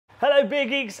Hello Beer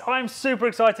Geeks, I'm super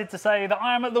excited to say that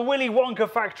I am at the Willy Wonka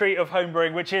factory of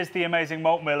homebrewing, which is the amazing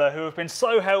Malt Miller, who have been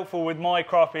so helpful with my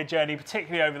craft beer journey,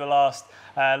 particularly over the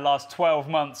last 12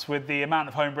 months with the amount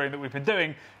of homebrewing that we've been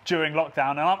doing during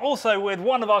lockdown. And I'm also with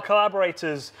one of our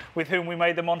collaborators with whom we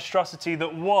made the monstrosity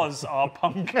that was our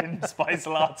pumpkin spice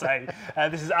latte.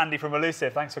 This is Andy from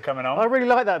Elusive. Thanks for coming on. I really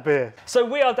like that beer. So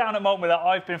we are down at Malt Miller.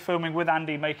 I've been filming with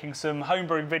Andy, making some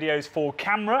homebrewing videos for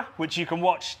camera, which you can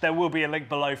watch. There will be a link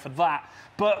below for that.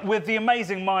 But with the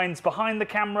amazing minds behind the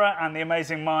camera and the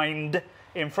amazing mind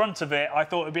in front of it, I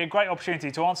thought it'd be a great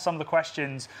opportunity to answer some of the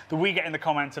questions that we get in the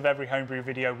comments of every homebrew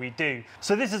video we do.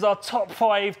 So this is our top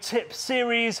 5 tip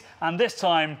series, and this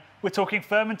time we're talking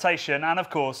fermentation and of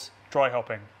course, dry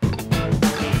hopping.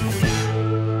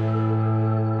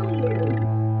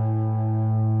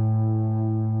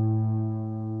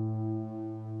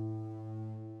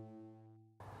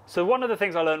 So one of the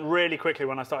things I learned really quickly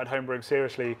when I started homebrewing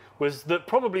seriously was that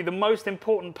probably the most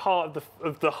important part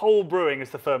of the whole brewing is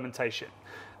the fermentation.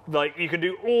 Like, you can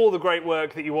do all the great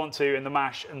work that you want to in the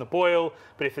mash and the boil,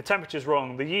 but if the temperature's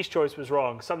wrong, the yeast choice was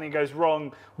wrong, something goes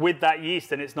wrong with that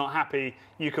yeast and it's not happy,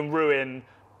 you can ruin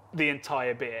the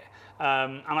entire beer.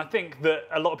 And I think that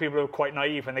a lot of people are quite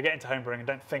naive when they get into homebrewing and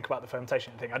don't think about the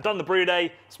fermentation thing. I've done the brew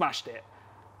day, smashed it.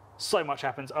 So much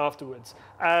happens afterwards.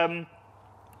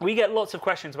 We get lots of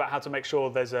questions about how to make sure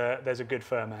there's a good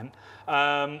ferment.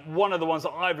 One of the ones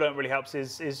that I've learned really helps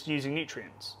is using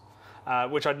nutrients,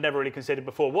 which I'd never really considered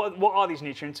before. What are these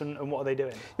nutrients and what are they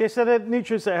doing? Yeah, so they're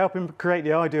nutrients that help create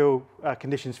the ideal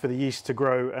conditions for the yeast to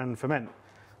grow and ferment.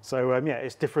 So yeah,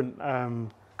 it's different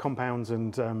compounds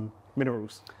and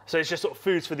minerals. So it's just sort of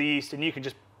foods for the yeast, and you can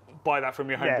just buy that from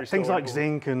your homebrew store. Things like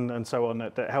zinc and so on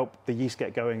that help the yeast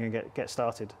get going and get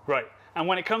started. Right. And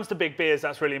when it comes to big beers,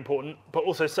 that's really important, but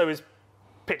also so is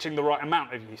pitching the right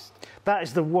amount of yeast. That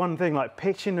is the one thing, like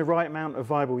pitching the right amount of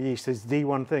viable yeast is the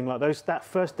one thing. Like that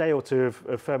first day or two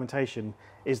of fermentation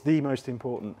is the most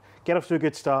important. Get off to a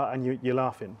good start and you're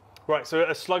laughing. Right, so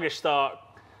a sluggish start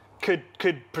could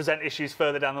present issues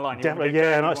further down the line. Definitely,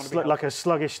 yeah, and like a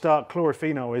sluggish start,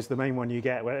 chlorophenol is the main one you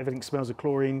get, where everything smells of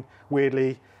chlorine,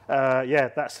 weirdly. Yeah,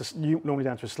 that's normally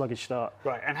down to a sluggish start.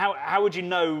 Right, and how would you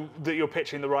know that you're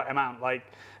pitching the right amount? Like,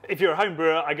 if you're a home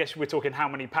brewer, I guess we're talking how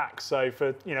many packs. So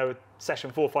for, a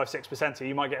session 4, 5, 6%,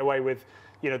 you might get away with,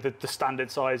 the standard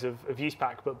size of yeast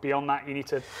pack, but beyond that, you need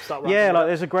to start ramping Yeah, like up.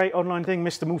 there's a great online thing,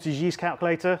 Mr. Malt's yeast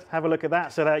calculator. Have a look at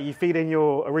that, so that you feed in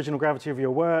your original gravity of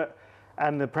your wort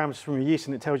and the parameters from your yeast,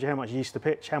 and it tells you how much yeast to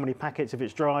pitch, how many packets if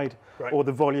it's dried, right, or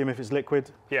the volume if it's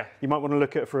liquid. Yeah. You might want to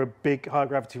look at, for a big high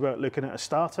gravity wort, looking at a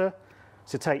starter.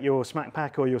 So take your smack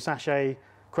pack or your sachet,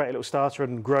 create a little starter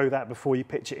and grow that before you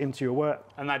pitch it into your wort.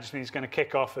 And that just means it's going to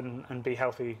kick off and be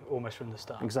healthy almost from the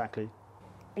start. Exactly.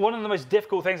 One of the most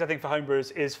difficult things I think for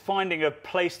homebrewers is finding a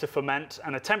place to ferment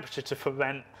and a temperature to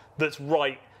ferment that's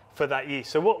right for that yeast.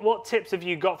 So what tips have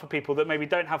you got for people that maybe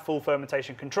don't have full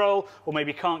fermentation control or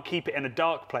maybe can't keep it in a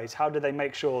dark place? How do they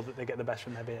make sure that they get the best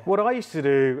from their beer? What I used to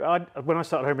do, when I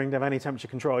started homebrewing, didn't have any temperature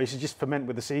control. I used to just ferment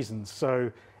with the seasons.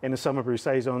 So in the summer brew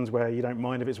saisons where you don't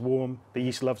mind if it's warm, the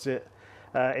yeast loves it.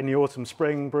 In the autumn,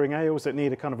 spring brewing ales that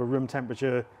need a kind of a room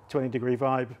temperature, 20-degree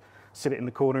vibe, sit it in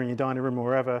the corner in your dining room or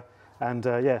wherever, and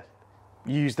yeah,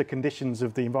 use the conditions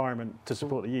of the environment to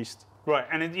support the yeast. Right,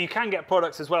 and you can get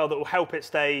products as well that will help it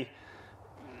stay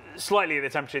slightly at the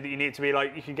temperature that you need it to be.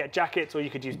 Like, you can get jackets, or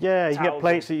you could use you can get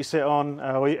plates that you sit on,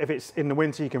 or if it's in the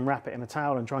winter, you can wrap it in a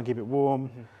towel and try and keep it warm.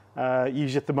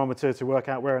 Use your thermometer to work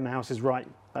out where in the house is right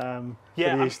for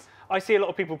the yeast. I see a lot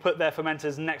of people put their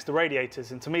fermenters next to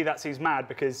radiators, and to me that seems mad,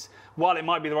 because while it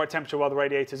might be the right temperature while the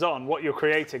radiator's on, what you're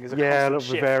creating is a constant a lot of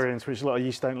shift. variance, which a lot of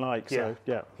yeast don't like. So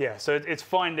so it's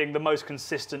finding the most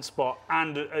consistent spot,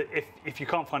 and if you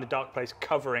can't find a dark place,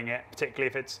 covering it, particularly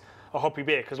if it's a hoppy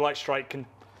beer, because light strike can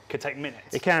take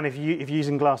minutes. It can, if you're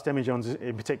using glass demijohns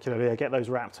in particular, get those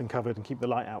wrapped and covered and keep the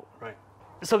light out. Right.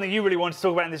 Something you really wanted to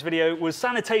talk about in this video was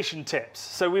sanitation tips.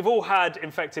 So we've all had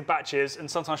infected batches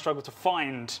and sometimes struggle to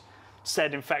find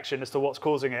said infection as to what's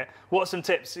causing it. What are some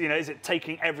tips? Is it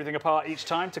taking everything apart each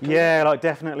time to clean? Yeah, like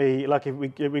definitely. Like if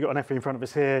we got an Effie in front of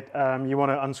us here, you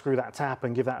want to unscrew that tap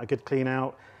and give that a good clean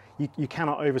out. You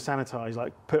cannot over sanitize.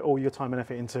 Like, put all your time and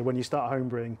effort into, when you start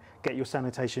homebrewing, get your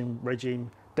sanitation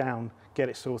regime down, get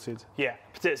it sorted. Yeah.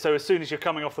 So as soon as you're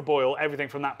coming off the boil, everything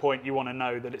from that point, you want to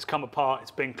know that it's come apart,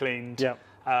 it's been cleaned. Yeah.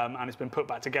 And it's been put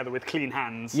back together with clean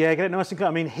hands. Yeah, get it nice and clean.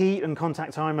 I mean, heat and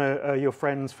contact time are your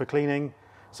friends for cleaning.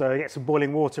 So get some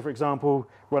boiling water, for example,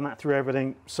 run that through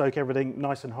everything, soak everything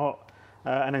nice and hot,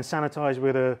 and then sanitize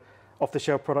with a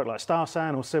off-the-shelf product like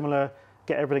Starsan or similar.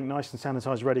 Get everything nice and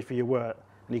sanitized, ready for your wort,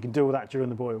 and you can do all that during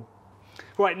the boil.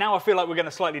 Right, now I feel like we're going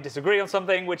to slightly disagree on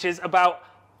something, which is about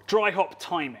dry hop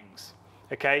timings.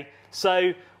 Okay,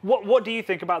 so what do you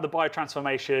think about the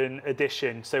biotransformation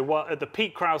addition? So what the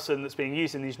peat krausen that's being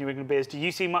used in these New England beers, do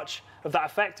you see much of that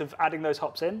effect of adding those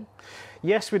hops in?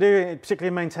 Yes, we do, particularly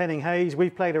in maintaining haze.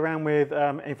 We've played around with,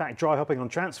 in fact, dry hopping on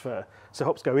transfer. So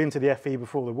hops go into the FE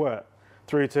before the wort,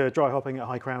 through to dry hopping at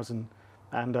high krausen.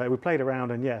 And we played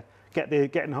around, and yeah,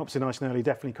 getting hops in nice and early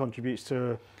definitely contributes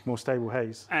to a more stable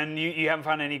haze. And you haven't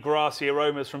found any grassy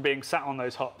aromas from being sat on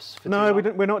those hops? No,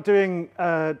 we're not doing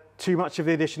too much of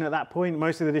the addition at that point.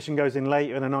 Most of the addition goes in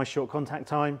late and a nice short contact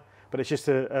time, but it's just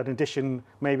an addition,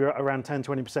 maybe around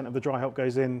 10-20% of the dry hop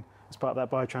goes in as part of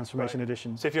that biotransformation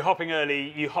addition. So if you're hopping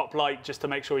early, you hop light just to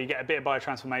make sure you get a bit of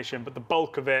biotransformation, but the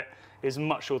bulk of it is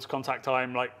much shorter contact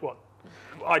time, like what?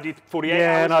 I do 48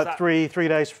 hours? Yeah, no, 3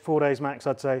 days, 4 days max,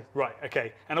 I'd say. Right,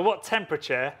 okay. And at what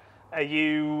temperature are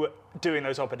you doing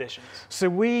those hop additions? So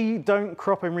we don't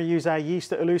crop and reuse our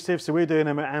yeast at Elusive, so we're doing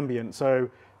them at ambient. So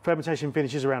fermentation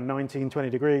finishes around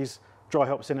 19-20 degrees, dry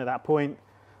hops in at that point,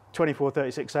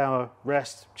 24-36 hour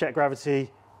rest, check gravity,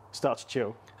 start to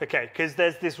chill. Okay, because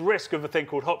there's this risk of a thing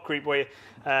called hop creep where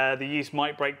the yeast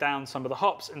might break down some of the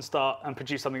hops and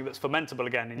produce something that's fermentable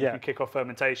again, and you can kick off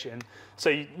fermentation. So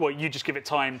you just give it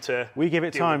time to. We give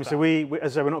it time. So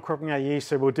we're not cropping our yeast,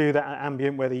 so we'll do that at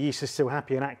ambient where the yeast is still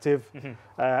happy and active.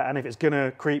 And if it's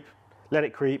gonna creep, let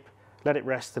it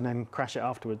rest, and then crash it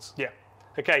afterwards. Yeah.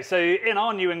 Okay, so in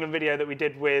our New England video that we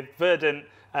did with Verdant,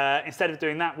 instead of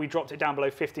doing that, we dropped it down below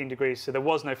 15 degrees, so there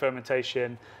was no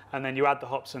fermentation, and then you add the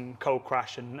hops and cold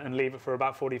crash and leave it for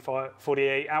about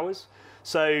 48 hours.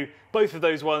 So both of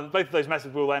those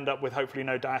methods will end up with hopefully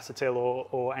no diacetyl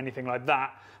or anything like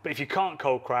that. But if you can't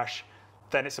cold crash,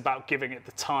 then it's about giving it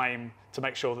the time to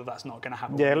make sure that that's not going to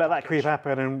happen. Yeah, let that creep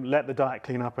happen and let the diet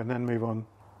clean up and then move on.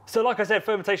 So like I said,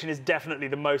 fermentation is definitely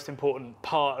the most important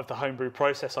part of the homebrew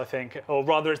process, I think, or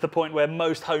rather it's the point where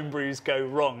most homebrews go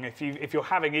wrong. If you're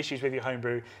having issues with your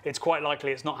homebrew, it's quite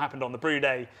likely it's not happened on the brew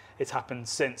day, it's happened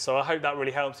since. So I hope that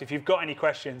really helps. If you've got any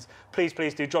questions, please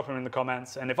do drop them in the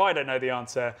comments. And if I don't know the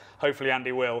answer, hopefully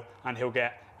Andy will, and he'll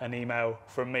get an email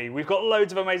from me. We've got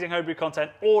loads of amazing homebrew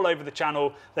content all over the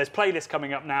channel. There's playlists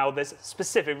coming up now, there's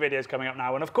specific videos coming up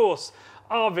now, and of course,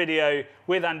 our video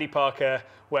with Andy Parker,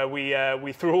 where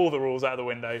we threw all the rules out of the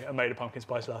window and made a pumpkin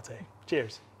spice latte.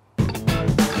 Cheers.